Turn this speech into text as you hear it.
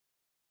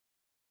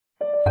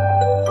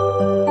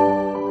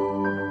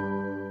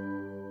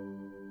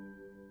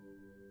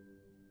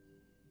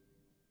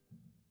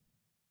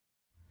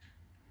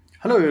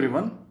Hello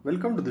everyone,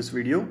 welcome to this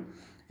video.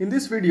 In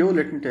this video,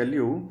 let me tell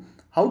you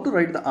how to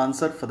write the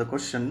answer for the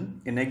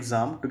question in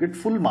exam to get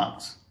full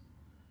marks.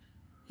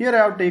 Here I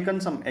have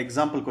taken some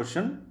example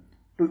question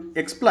to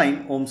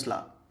explain Ohm's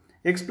law.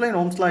 Explain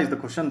Ohm's law is the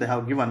question they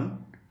have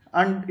given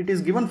and it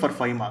is given for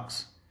 5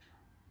 marks.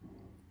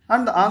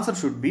 And the answer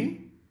should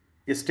be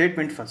a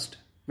statement first.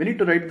 We need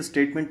to write the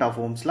statement of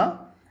Ohm's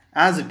law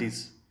as it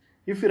is.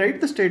 If we write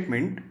the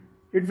statement,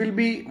 it will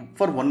be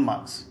for 1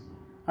 marks.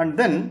 And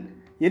then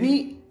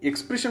any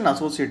expression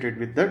associated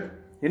with that,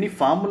 any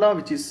formula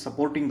which is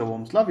supporting the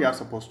Ohm's law, we are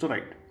supposed to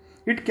write.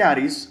 It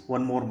carries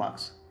 1 more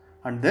marks.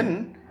 And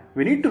then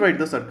we need to write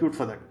the circuit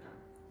for that.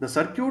 The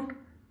circuit,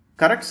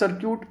 correct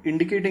circuit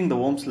indicating the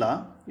Ohm's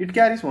law, it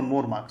carries 1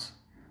 more marks.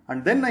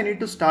 And then I need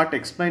to start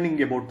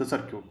explaining about the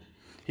circuit.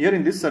 Here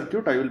in this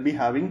circuit, I will be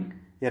having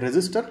a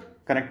resistor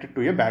connected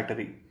to a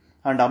battery.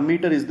 And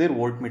ammeter is there,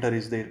 voltmeter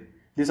is there.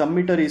 This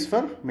ammeter is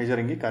for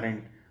measuring a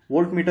current.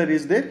 Voltmeter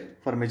is there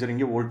for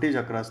measuring a voltage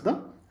across the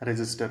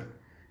resistor.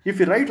 If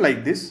we write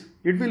like this,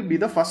 it will be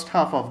the first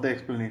half of the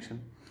explanation.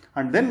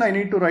 And then I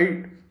need to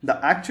write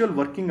the actual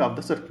working of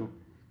the circuit.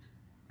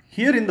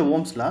 Here in the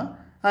Ohm's law,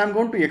 I am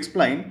going to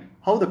explain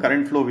how the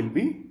current flow will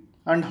be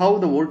and how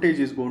the voltage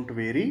is going to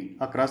vary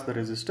across the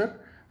resistor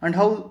and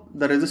how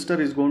the resistor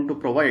is going to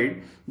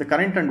provide the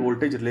current and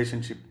voltage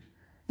relationship.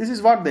 This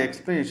is what the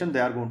explanation they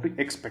are going to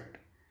expect.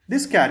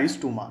 This carries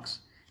 2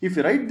 marks. If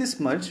you write this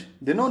much,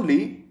 then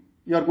only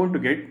you are going to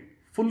get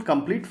full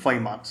complete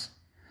 5 marks.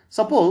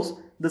 Suppose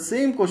the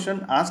same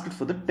question asked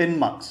for the 10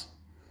 marks.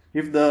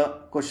 If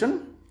the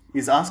question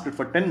is asked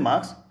for 10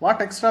 marks, what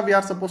extra we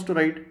are supposed to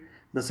write?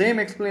 The same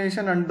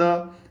explanation and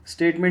the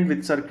statement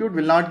with circuit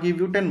will not give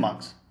you 10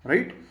 marks,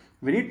 right?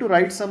 We need to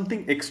write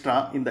something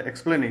extra in the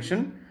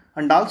explanation,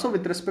 and also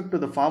with respect to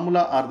the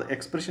formula or the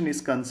expression is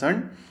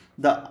concerned,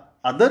 the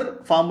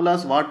other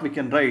formulas what we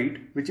can write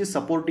which is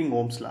supporting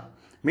Ohm's law.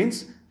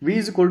 Means V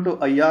is equal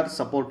to IR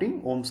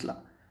supporting Ohm's law.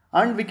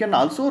 And we can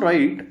also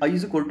write I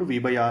is equal to V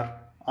by R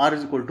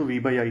is equal to V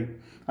by I.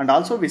 And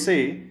also we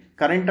say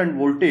current and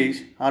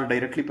voltage are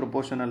directly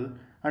proportional,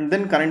 and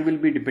then current will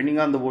be depending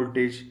on the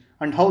voltage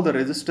and how the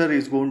resistor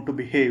is going to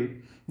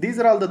behave. These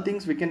are all the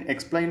things we can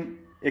explain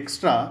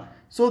extra,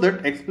 so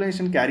that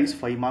explanation carries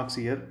 5 marks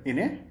here in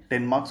a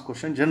 10 marks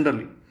question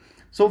generally.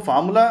 So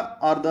formula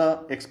or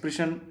the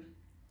expression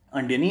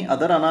and any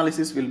other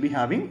analysis will be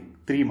having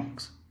 3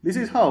 marks. This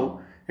is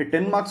how a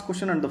 10 marks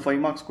question and the 5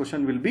 marks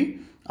question will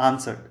be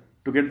answered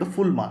to get the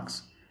full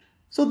marks.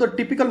 So the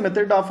typical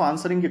method of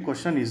answering a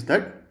question is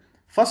that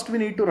first we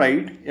need to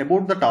write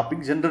about the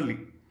topic generally.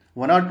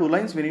 1 or 2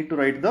 lines we need to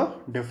write the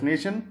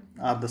definition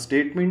or the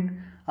statement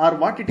or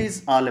what it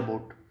is all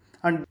about.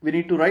 And we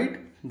need to write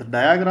the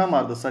diagram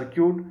or the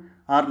circuit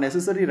or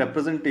necessary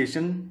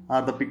representation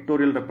or the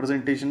pictorial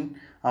representation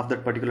of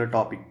that particular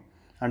topic.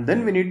 And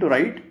then we need to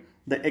write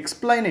the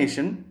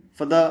explanation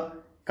for the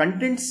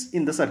contents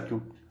in the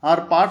circuit or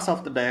parts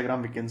of the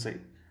diagram we can say.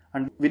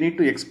 And we need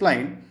to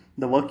explain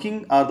the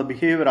working or the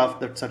behavior of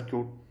that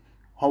circuit,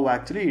 how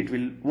actually it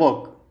will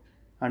work.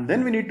 And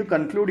then we need to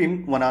conclude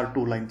in 1 or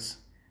 2 lines.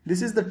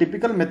 This is the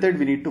typical method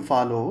we need to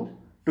follow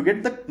to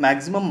get the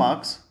maximum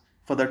marks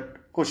for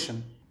that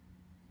question.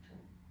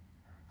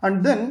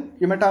 And then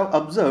you might have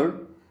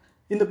observed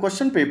in the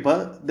question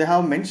paper they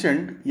have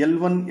mentioned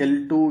L1,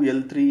 L2,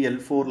 L3,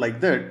 L4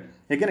 like that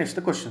against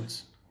the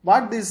questions.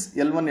 What this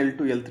L1,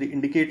 L2, L3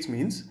 indicates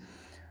means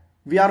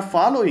we are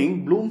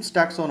following Blooms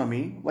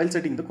Taxonomy while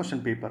setting the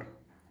question paper.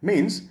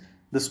 Means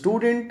the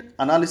student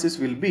analysis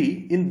will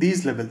be in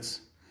these levels.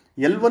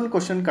 L1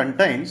 question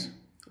contains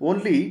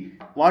only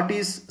what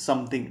is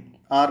something,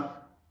 or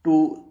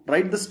to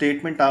write the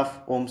statement of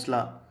Ohm's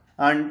law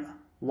and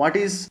what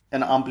is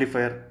an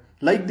amplifier.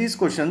 Like these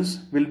questions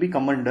will be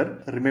come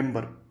under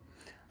remember.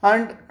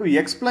 And to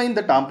explain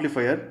that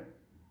amplifier,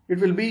 it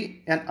will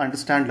be an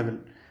understand level.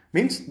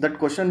 Means that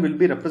question will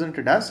be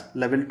represented as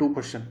level 2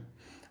 question.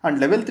 And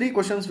level 3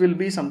 questions will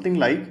be something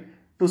like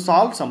to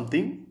solve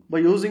something by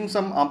using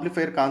some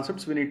amplifier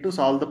concepts. We need to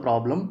solve the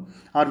problem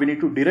or we need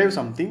to derive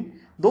something.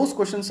 Those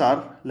questions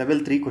are level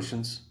 3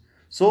 questions.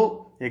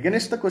 So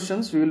against the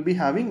questions we will be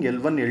having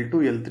L1, L2,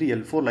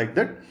 L3, L4 like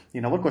that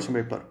in our question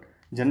paper.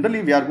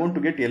 Generally we are going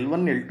to get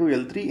L1, L2,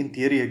 L3 in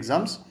theory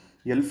exams.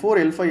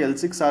 L4, L5,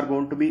 L6 are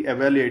going to be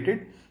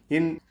evaluated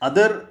in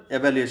other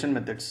evaluation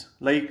methods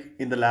like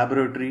in the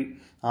laboratory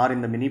or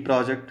in the mini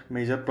project,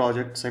 major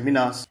project,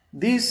 seminars.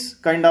 These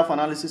kind of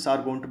analysis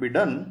are going to be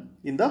done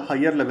in the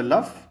higher level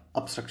of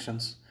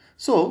abstractions.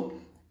 So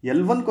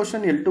L1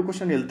 question, L2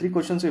 question, L3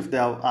 questions if they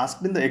have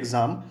asked in the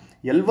exam,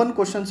 L1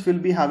 questions will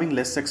be having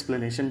less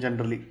explanation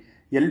generally.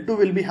 L2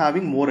 will be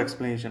having more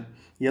explanation.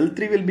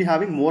 L3 will be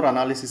having more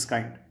analysis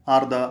kind,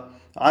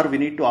 or we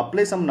need to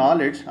apply some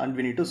knowledge and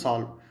we need to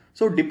solve.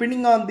 So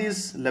depending on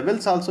these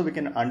levels also we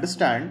can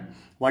understand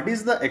what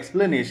is the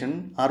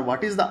explanation or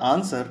what is the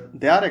answer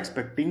they are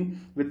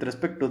expecting with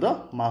respect to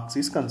the marks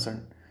is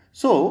concerned.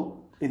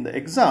 So in the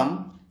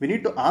exam we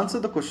need to answer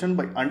the question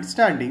by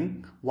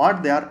understanding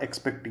what they are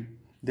expecting.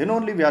 Then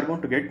only we are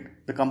going to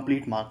get the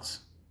complete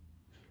marks.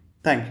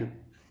 Thank you.